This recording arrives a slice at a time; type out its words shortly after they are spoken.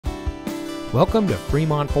Welcome to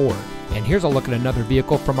Fremont Ford, and here's a look at another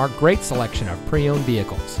vehicle from our great selection of pre-owned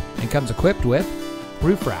vehicles, and comes equipped with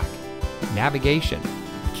roof rack, navigation,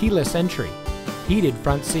 keyless entry, heated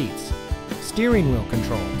front seats, steering wheel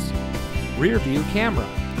controls, rear view camera,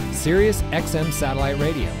 Sirius XM satellite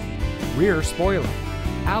radio, rear spoiler,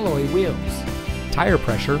 alloy wheels, tire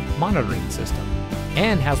pressure monitoring system,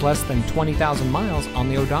 and has less than 20,000 miles on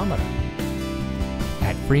the odometer.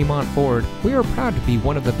 At Fremont Ford, we are proud to be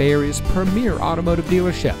one of the Bay Area's premier automotive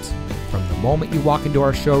dealerships. From the moment you walk into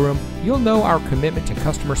our showroom, you'll know our commitment to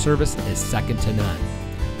customer service is second to none.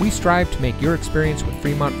 We strive to make your experience with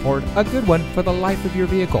Fremont Ford a good one for the life of your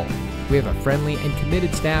vehicle. We have a friendly and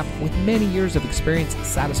committed staff with many years of experience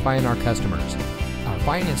satisfying our customers. Our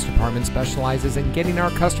finance department specializes in getting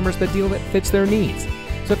our customers the deal that fits their needs.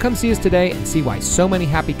 So come see us today and see why so many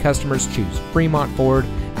happy customers choose Fremont Ford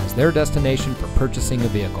as their destination for purchasing a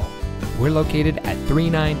vehicle. We're located at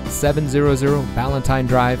 39700 Balentine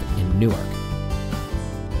Drive in Newark.